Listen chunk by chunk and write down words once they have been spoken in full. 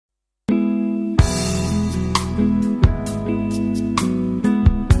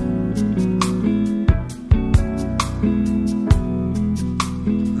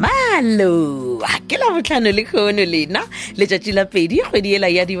Hello, ke la botlhano le khono lena letšatši la pedi kgwedi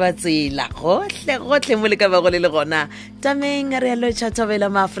ela ya dibatsela gohle mo le ka bago le gona tameng re a lotšha thobela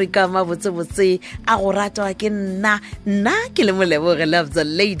maafrika mabotsebotse a go ratwa ke nna ke le moleboge Love the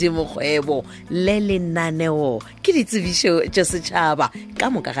Lady mokgwebo le lenaneo ke ditsebišo tša setšhaba ka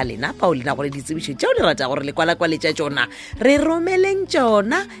moka ga lena Paulina gore ditsebišo tšeo le rata gore le kwala tša tšona re romeleng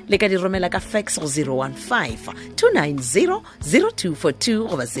tšona le ka di romela ka fax go 015-290-0242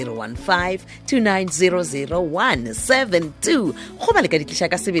 goba 015-290-0172 goba le ka di tliša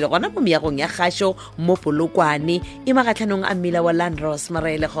ka sebele gona mo meagong ya kgašo mo Polokwane e magatlhanong a mmila wa Landros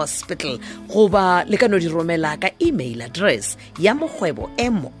Marele Hospital goba le ka no di romela ka email address ya mokgwebo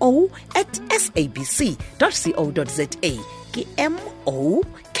mo@sabc.co.za ke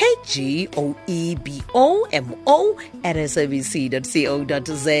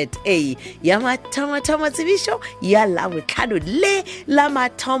MOKGOEBOMO@sabc.co.za ya mathomo tsebišo ya labotlhano le la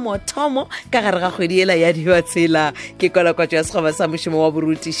mathomo ka gare ga kgwedi ela ya dibatsela ke kwalakwatšo ya sekgoba sa mošomo wa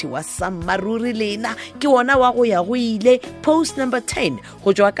borutiši wa sammaruri lena ke wona wa go ya go ile post number 10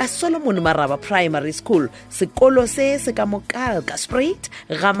 go tšwa ka Solomon Maraba Primary School sekolo se ka mokalka Spruit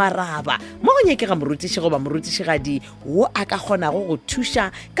ga Maraba mo go nyake ga morutiši goba morutišigadi wo a ka kgonago go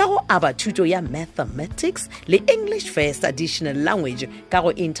thuša ka go aba thuto ya mathematics le English first additional language ka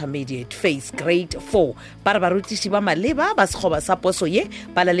go intermediate phase grade 4 ba re barutiši ba maleba ba sekgoba sa poso ye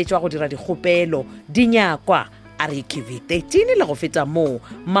ba laletšwa go dira dikgopelo dinyakwa a re COVID-19 le go feta mo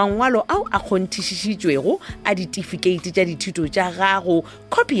mangwalo ao a kgonthišišitšwego a ditefikeiti tša dithuto tša gago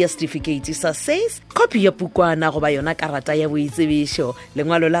copy ya certificate sa SACE copy ya pukwana goba yona karata ya boitsebišo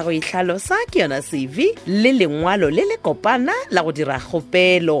lengwalo la go ihlalosa ke yona CV le lengwalo le le kopana la go dira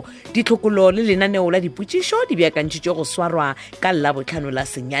kgopelo ditlhokolo le lenaneo la dipotšišo di beakantšitšwe go swarwa ka labotlhano la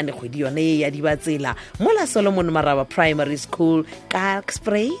senyane kgwedi yone ye ya dibatsela mo la Solomon Maraba Primary School ka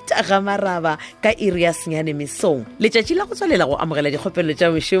Spruit ga Maraba ka area senyane mesong letšatši la go tswalela go amogela dikgopelo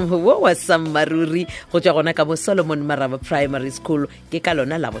tša mošomo wo wa sammaruri go tšwa gona ka mo Solomon Maraba Primary School ke ka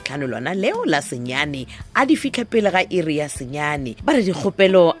lona la botlhano lona leo la senyane a di fitlhe pele ga area senyane ba re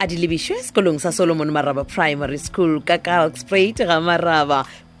dikgopelo a di lebišwe sekolong sa Solomon Maraba Primary School ka Spruit ga Maraba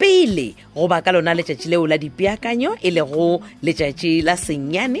pele goba ka lona letšatši leo la dipeakanyo e le go letšatši la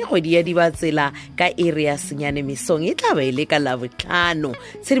senyane kgwedi ya dibatsela ka area senyane mesong e tla be le ka labotlhano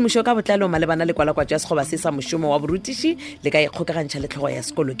tshedimošo ka botlalo malebana le kwalakwatšo ya sekgoba se sa mošomo wa borutiši le ka ikgokagantšha le tlhogo ya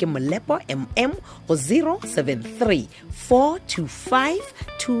sekolo ke Molepo MM go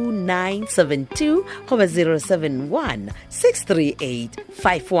 073-425-2972 goba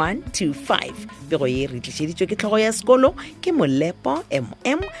 071-638-5125 pego ye re tlišeditšwe ke tlhogo ya sekolo ke Molepo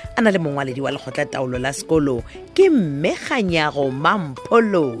MM a na le mongwaledi wa lekgotla taolo la sekolo ke Mmeganyago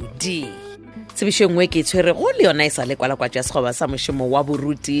Mampolodi tsebišo nngwe ke tshwere go le yona e sa le kwalakwatšo ya sekgoba sa mošomo wa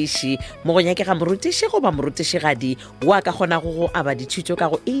borutiši mo go nyakega morutiši goba morutišigadi wa ka kgonago go aba dithuto ka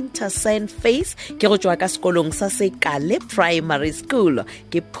go intercent phase ke go tšwa ka sekolong sa Sekale Primary School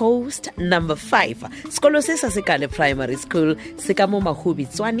ke post number 5 sekolo se sa Sekale Primary School se ka mo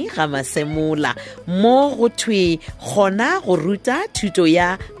Mahubitswane ga Masemola mo go thwe gona go ruta thuto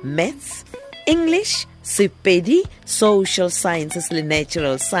ya maths English Sepedi, Social Sciences le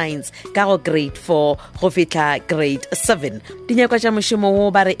Natural Science ka go grade 4 go fitla grade 7 dinyakwa tša mošomo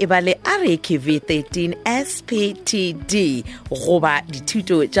wo ba re e ba le RKV13 SPTD goba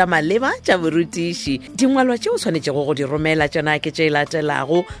dithuto tša maleba tša borutiši dingwalwa tšeo tshwanetšego go di romela tšona ke tše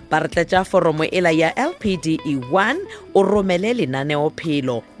latelago ba re tlatša foromo ela ya LPDE1 o romele lenaneo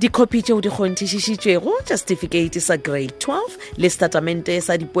phelo dikopi tšeo di kgonthišišitšwego tša certificate sa grade 12 le statement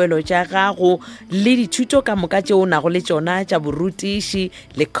sa dipoelo tša gago le dithuto ka moka tšeo nago le tšona tša borutiši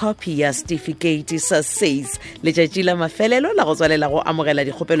le copy ya certificate sa SACE letšatši la mafelelo la go tswalela go amogela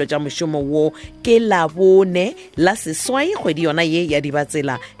dikgopelo tša mošomo wo ke la bone la seswai kgwedi yona ye ya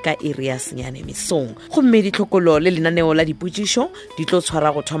dibatsela ka area senyane mesong gomme ditlhokolo le lenaneo la dipotšišo di tlo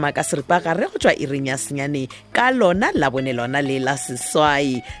tshwara go thoma ka seripagare go tšwa ireng ya senyane ka lona la bone lona le la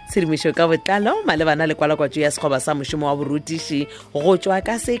seswai tshedimošo ka botlalo malebana le kwalakwatšo ya sekgoba sa mošomo wa borutiši go tšwa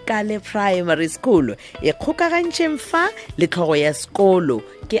ka Sekale Primary School e kgokagantšeng fa le tlhogo ya sekolo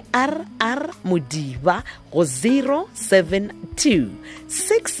ke RR Modiba go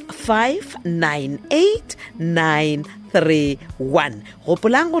 072-6598-931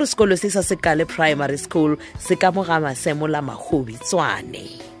 gopolang gore sekolo se sa Sekale Primary School se ka mo ga Masemola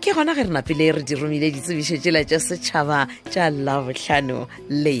Mahubitswane ke gona ge re napile re di romile ditsebišo tšela tša setšhaba tša labohlano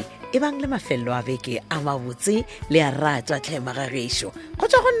le e bang le mafello a beke a mabotse le a rata tlhema ga gešo go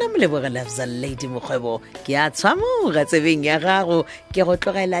tšwa go nna moleboge Love the Lady mokgwebo ke a tshwamoga tsebeng ya gago ke go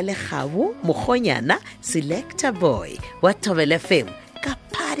tlogela le gabo mokgonyana selector boy wa Thobela FM ka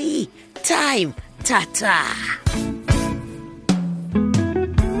party time. Ta-ta.